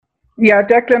Yeah,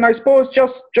 Declan, I suppose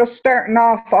just starting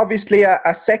off, obviously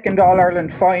a second All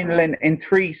Ireland final in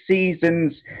 3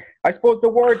 seasons. I suppose the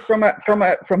word from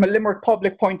a Limerick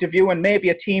public point of view and maybe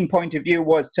a team point of view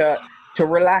was to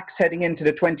relax heading into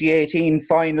the 2018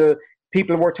 final.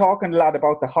 People were talking a lot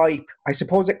about the hype. I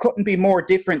suppose it couldn't be more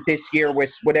different this year with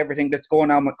everything that's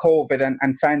going on with COVID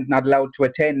and fans not allowed to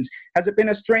attend. Has it been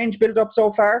a strange build up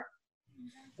so far?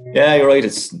 Yeah, you're right.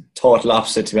 It's total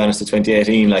opposite, to be honest, to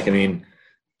 2018. Like, I mean,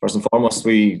 first and foremost,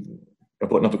 we are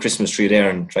putting up a Christmas tree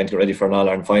there and trying to get ready for an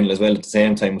All-Ireland final as well at the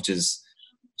same time, which is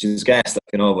gas, like,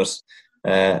 but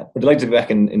we're delighted to be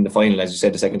back in the final, as you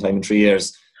said, the second time in 3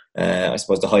 years. I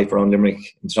suppose the hype around Limerick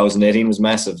in 2018 was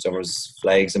massive. There was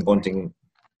flags and bunting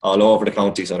all over the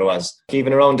county, so there was.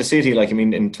 Even around the city, like, I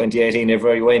mean, in 2018,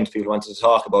 everywhere you went, people wanted to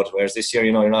talk about it, whereas this year,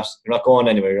 you're not going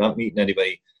anywhere, you're not meeting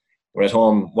anybody. We're at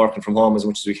home, working from home as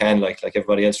much as we can, like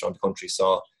everybody else around the country.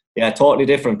 So, yeah, totally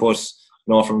different, but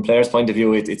from a player's point of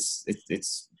view,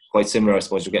 it's quite similar. I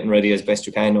suppose you're getting ready as best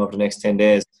you can over the next 10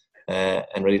 days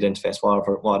and ready then to face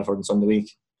Waterford on Sunday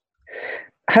week.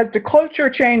 Has the culture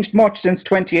changed much since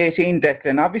 2018,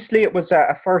 Declan? Obviously, it was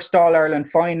a first All-Ireland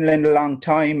final in a long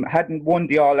time, hadn't won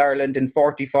the All-Ireland in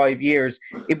 45 years.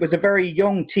 It was a very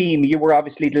young team. You were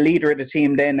obviously the leader of the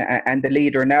team then and the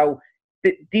leader now.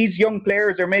 These young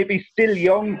players are maybe still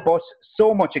young, but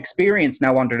so much experience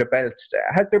now under the belt.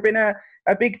 Has there been a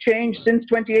big change since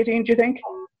 2018, do you think?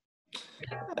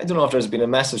 I don't know if there's been a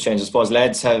massive change. I suppose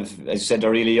lads have, as you said, they're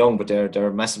really young, but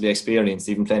they're massively experienced,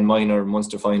 even playing minor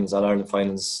Munster finals, All-Ireland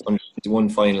finals,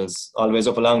 under-21 finals, always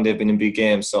up along they've been in big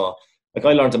games. So, like,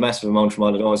 I learned a massive amount from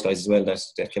all of those guys as well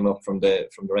that came up from the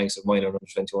ranks of minor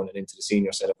under-21 and into the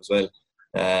senior setup as well.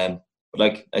 But,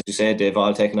 like, as you said, they've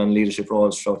all taken on leadership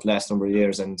roles throughout the last number of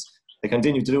years, and they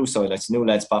continue to do so. Like, it's new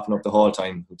lads popping up the whole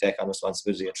time who take on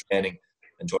responsibility at training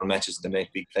and during matches and they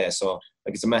make big plays. So,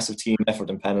 like, it's a massive team effort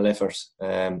and panel effort,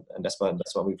 and that's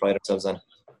what we pride ourselves on.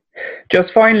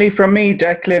 Just finally from me,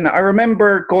 Declan, I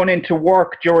remember going into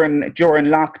work during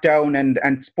lockdown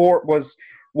and sport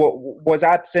was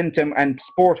absent and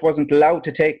sport wasn't allowed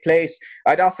to take place.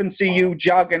 I'd often see you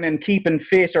jogging and keeping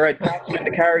fit, or I'd pass you in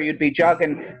the car, you'd be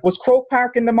jogging. Was Croke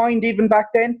Park in the mind even back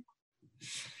then?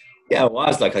 Yeah, it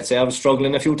was. Like, I'd say I was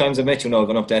struggling a few times. I met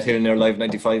going up that hill near Live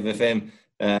 95 FM.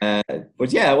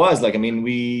 But yeah, it was. Like, I mean,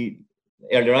 we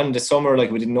earlier on this summer,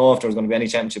 like, we didn't know if there was going to be any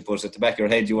championship, but at the back of your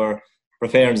head, you were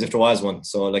preparing as if there was one.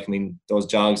 So, like, I mean, those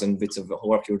jogs and bits of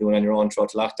work you were doing on your own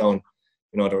throughout the lockdown,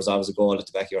 there was always a goal at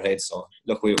the back of your head. So,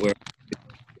 look, we're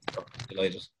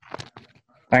delighted.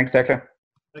 Thanks, Declan.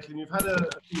 Declan, you've had a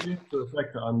few minutes to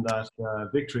reflect on that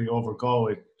victory over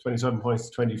Galway, 27 points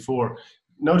to 24.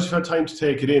 Now that you've had time to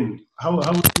take it in, how was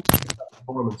that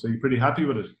performance? Are you pretty happy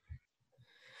with it?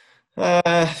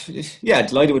 Yeah,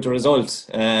 delighted with the result.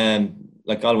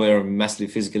 Like, Galway are a massively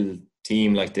physical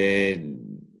team. Like,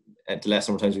 at the last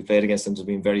number of times we played against them, there's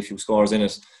been very few scores in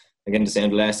it. Again, the same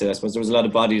the last day. I suppose there was a lot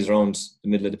of bodies around the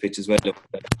middle of the pitch as well. It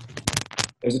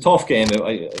was a tough game.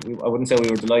 I wouldn't say we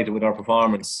were delighted with our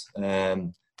performance.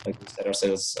 Like, we set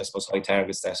ourselves, I suppose, high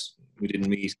targets that we didn't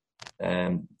meet.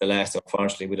 The last,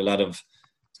 unfortunately, with a lot of,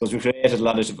 I suppose, we created a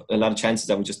lot of chances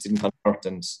that we just didn't convert,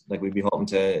 and, like, we'd be hoping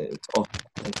to up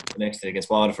the next day against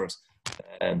Waterford.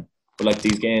 But, like,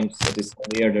 these games at this time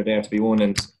of year, they're there to be won,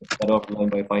 and got up the line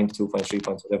by a point, 2 points, 3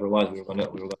 points, whatever it was, we were going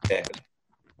to take it.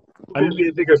 And it'd be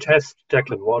a bigger test,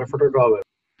 Declan, Waterford or Galway?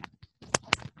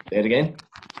 Say it again.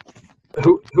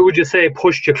 Who would you say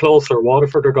pushed you closer,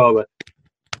 Waterford or Galway?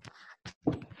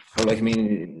 Well, like, I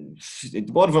mean,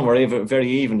 both of them were very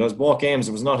even. Those both games,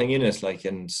 there was nothing in it. Like,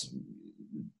 and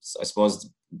I suppose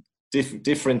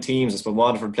different teams. I suppose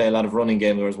Waterford play a lot of running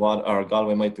game, whereas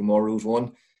Galway might be more route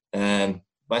one.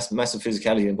 Massive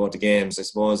physicality in both the games. I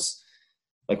suppose,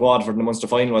 like, Waterford in the Munster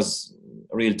final was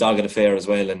a real dogged affair as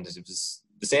well, and it was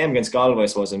the same against Galway, I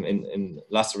suppose, in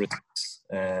lots of respects.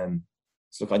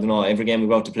 So, look, I don't know, every game we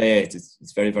go out to play,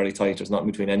 it's very, very tight. There's nothing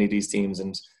between any of these teams,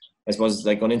 and I suppose,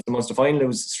 like, going into the Munster final, it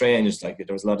was strange. Like,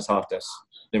 there was a lot of talk that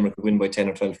Limerick could win by 10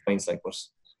 or 12 points, like, but,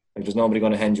 like, there's nobody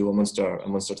going to hand you a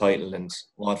Munster title, and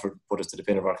Waterford put us to the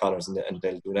pin of our collars, and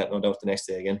they'll do that, no doubt, the next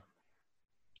day again.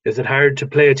 Is it hard to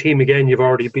play a team again you've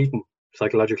already beaten,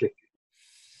 psychologically?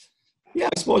 Yeah,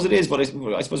 I suppose it is, but I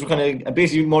suppose we're kind of a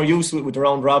bit more used to it with the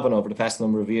round robin over the past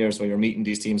number of years, where you're meeting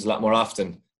these teams a lot more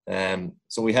often.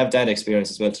 So we have that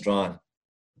experience as well to draw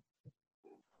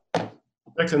on.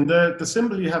 Declan, the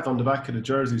symbol you have on the back of the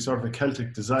jersey, sort of a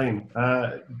Celtic design.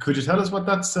 Could you tell us what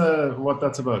that's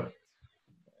about?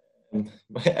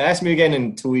 Ask me again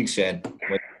in 2 weeks, Shane.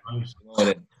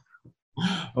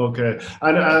 Okay.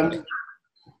 And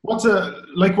What's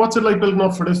it like building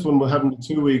up for this one with having the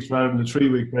 2 weeks rather than the 3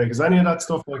 week break? Is any of that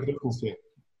stuff make a difference to you?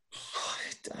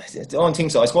 I don't think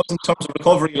so. I suppose in terms of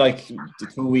recovery, like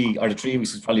the 2 week or the 3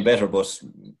 weeks is probably better, but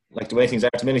like the way things are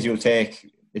at the minute, you'll take,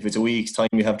 if it's a week's time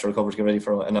you have to recover to get ready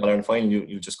for an All-Ireland final,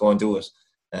 you just go and do it.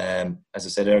 As I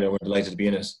said earlier, we're delighted to be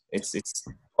in it. It's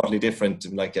totally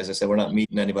different. Like as I said, we're not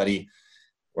meeting anybody.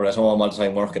 We're at home all the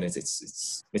time working.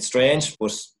 It's strange,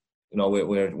 but you know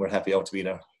we're happy out to be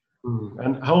there.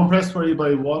 And how impressed were you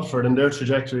by Waterford and their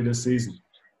trajectory this season?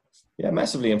 Yeah,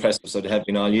 massively impressive. So they have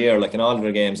been all year, like in all of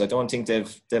their games. I don't think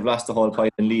they've lost the whole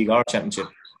fight in league or championship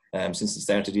since the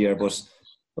start of the year. But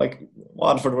like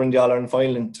Waterford were in the All-Ireland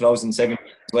final in 2007 as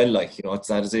well. Like, you know, it's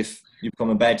not as if you become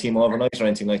a bad team overnight or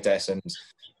anything like that. And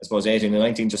I suppose 18 and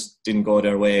 19 just didn't go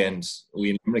their way. And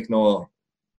we in Limerick know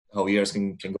how years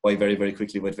can go by very, very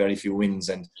quickly with very few wins.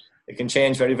 And it can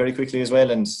change very, very quickly as well.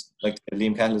 And like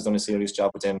Liam Cahill has done a serious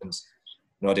job with them. And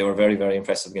you know, they were very, very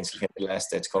impressive against Kilkenny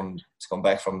last day to come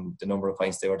back from the number of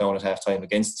points they were down at half time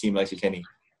against a team like Kilkenny. You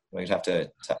know, you'd have to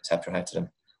tap your hat to them.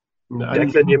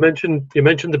 Declan, you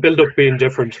mentioned the build-up being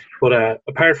different, but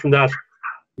apart from that,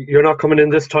 you're not coming in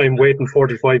this time waiting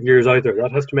 45 years either.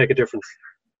 That has to make a difference.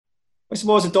 I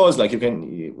suppose it does. Like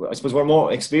I suppose we're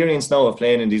more experienced now of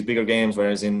playing in these bigger games,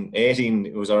 whereas in 18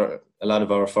 it was a lot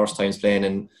of our first times playing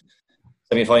in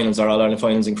semi-finals or All-Ireland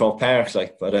finals in Croke Park.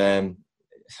 Like, but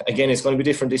again, it's going to be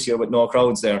different this year with no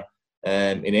crowds there.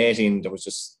 In 18 there was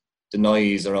just the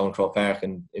noise around Croke Park,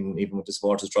 and even with the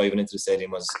supporters driving into the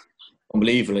stadium was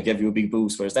unbelievable. It gave you a big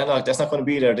boost, whereas that's not going to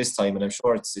be there this time. And I'm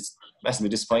sure it's massively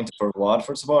disappointing for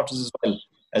Waterford supporters as well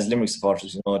as Limerick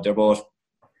supporters. You know, they're both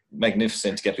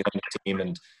magnificent to get behind the team,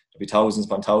 and there'll be thousands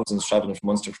upon thousands travelling from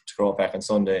Munster to Croke Park on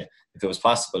Sunday if it was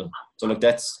possible. So look,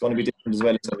 that's going to be different as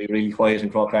well. It's going to be really quiet in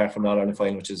Croke Park from the All-Ireland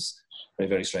final, which is very,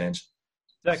 very strange.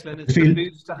 Declan, it's a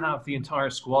boost to have the entire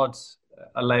squad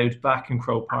allowed back in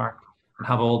Croke Park and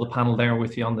have all the panel there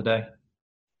with you on the day.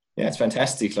 Yeah, it's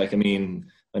fantastic. Like, I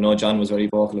mean, I know John was very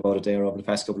vocal about it there over the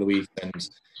past couple of weeks, and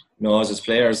you know, as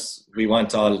players, we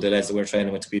want all the lads that we're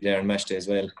training with to be there on match day as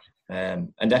well.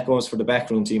 And that goes for the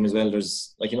backroom team as well.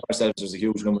 There's, like, you know ourselves, there's a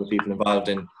huge number of people involved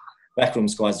in backroom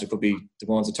squads. There could be the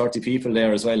ones of 30 people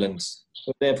there as well, and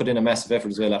they put in a massive effort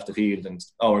as well off the field, and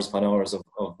hours upon hours of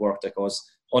work that goes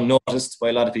unnoticed by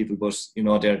a lot of people. But you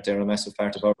know, they're a massive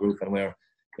part of our group, and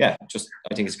I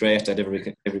think it's great that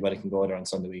everybody can go there on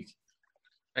Sunday week.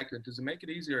 Declan, does it make it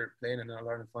easier playing in an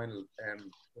All-Ireland final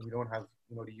when you don't have,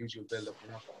 you know, the usual build-up?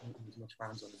 You're not putting as much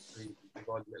fans on the street. You've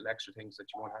all the little extra things that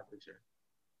you won't have this year.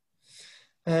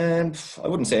 I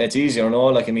wouldn't say it's easier, no.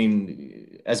 Like, I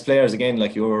mean, as players, again,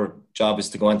 like, your job is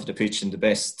to go onto the pitch in the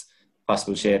best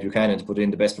possible shape you can and to put in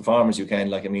the best performance you can.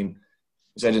 Like, I mean,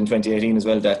 we said in 2018 as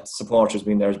well that supporters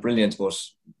being there is brilliant, but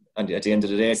at the end of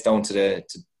the day, it's down to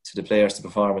the players to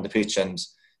perform on the pitch, and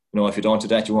you know, if you don't do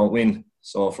that, you won't win.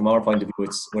 So from our point of view,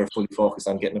 we're fully focused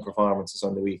on getting a performance this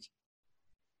Sunday week.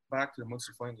 Back to the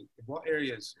Munster final, what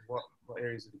areas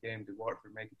of the game did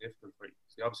Waterford make it difficult for you?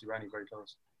 So they obviously ran you very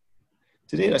close.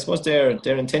 Today, I suppose their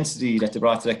intensity that they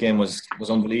brought to that game was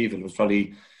unbelievable. It was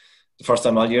probably the first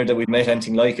time all year that we'd met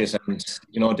anything like it. And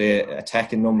you know, the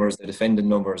attacking numbers, the defending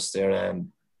numbers, they're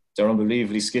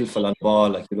unbelievably skillful on the ball.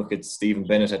 Like, you look at Stephen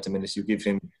Bennett at the minute, you give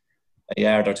him a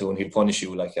yard or two and he'll punish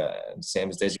you, like the same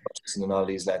as Desiree Hutchinson and all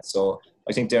these lads. So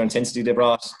I think their intensity they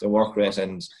brought, their work rate,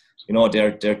 and you know,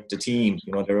 they're the team.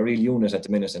 You know, they're a real unit at the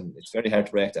minute, and it's very hard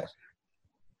to break that.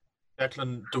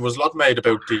 Declan, there was a lot made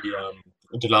about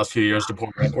the last few years, the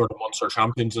poor record of Munster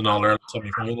champions in All-Ireland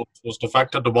semi-finals. Was the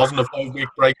fact that there wasn't a 5-week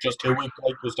break, just 2-week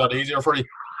break, was that easier for you?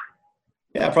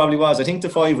 Yeah, it probably was. I think the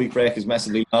 5-week break is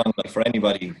massively long. Like, for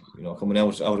anybody, you know, coming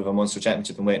out of a Munster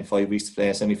championship and waiting 5 weeks to play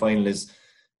a semi-final is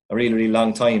a really, really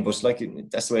long time. But like,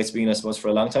 that's the way it's been, I suppose, for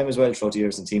a long time as well throughout the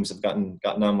years, and teams have gotten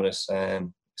on with it. I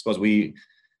suppose we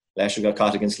last year got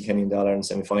caught against Kilkenny in the All-Ireland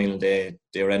semi-final. They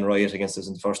ran riot against us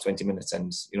in the first 20 minutes,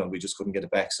 and you know, we just couldn't get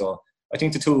it back. So I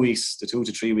think the 2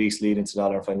 to 3 weeks leading to the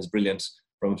All-Ireland final is brilliant.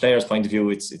 From a player's point of view,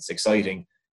 it's exciting.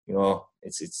 You know,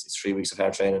 it's 3 weeks of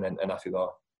hard training and off you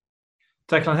go.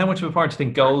 Declan, how much of a part do you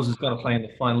think goals is going to play in the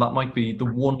final? That might be the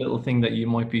one little thing that you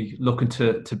might be looking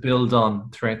to build on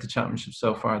throughout the championship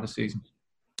so far this season.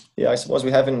 Yeah, I suppose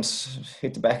we haven't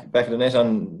hit the back of the net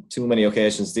on too many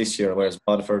occasions this year, whereas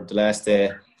Waterford the last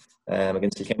day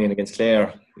against Kilkenny and against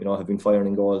Clare, you know, have been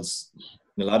firing goals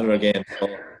in a lot of their games. So,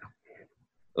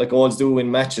 like, goals do win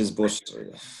matches, but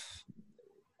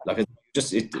like,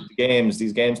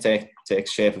 these games take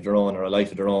shape of their own or a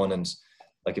life of their own, and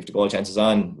like, if the goal chance is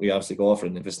on, we obviously go for it,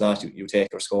 and if it's not, you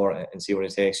take or score and see where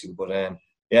it takes you. But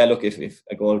yeah, look, if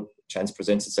a goal chance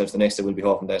presents itself the next day, we'll be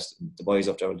hoping that the boys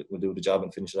up there will do the job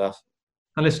and finish it off.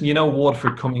 And listen, you know,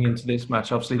 Waterford coming into this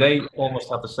match, obviously they almost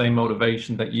have the same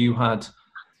motivation that you had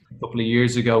a couple of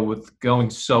years ago with going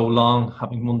so long,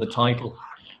 having won the title.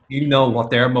 You know what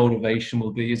their motivation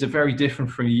will be. Is it very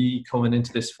different for you coming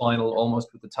into this final almost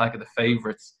with the tag of the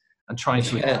favourites and trying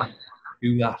to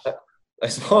do that? I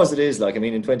suppose it is. Like, I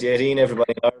mean, in 2018,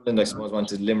 everybody in Ireland, I suppose,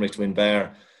 wanted Limerick to win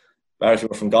Bar if you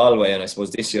were from Galway, and I suppose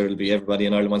this year it'll be everybody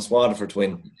in Ireland wants Waterford to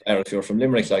win Bar if you're from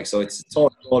Limerick. Like, so it's a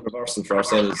total reversal for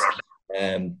ourselves.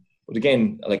 But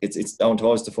again, like it's down to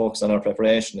us to focus on our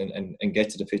preparation and get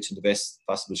to the pitch in the best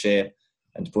possible shape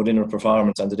and to put in our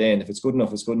performance on the day. And if it's good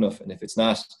enough, it's good enough. And if it's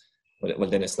not, well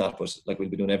then it's not. But like, we'll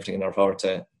be doing everything in our power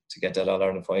to get that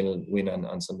All-Ireland final win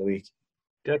on Sunday week.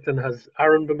 Declan, has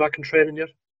Aaron been back in training yet?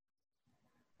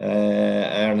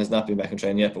 Aaron has not been back in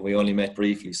training yet, but we only met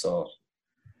briefly. So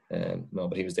no,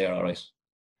 but he was there all right.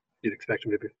 You'd expect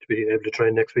him to be able to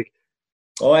train next week?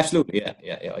 Oh, absolutely,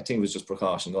 yeah. I think it was just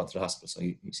precaution going to the hospital, so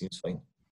he seems fine.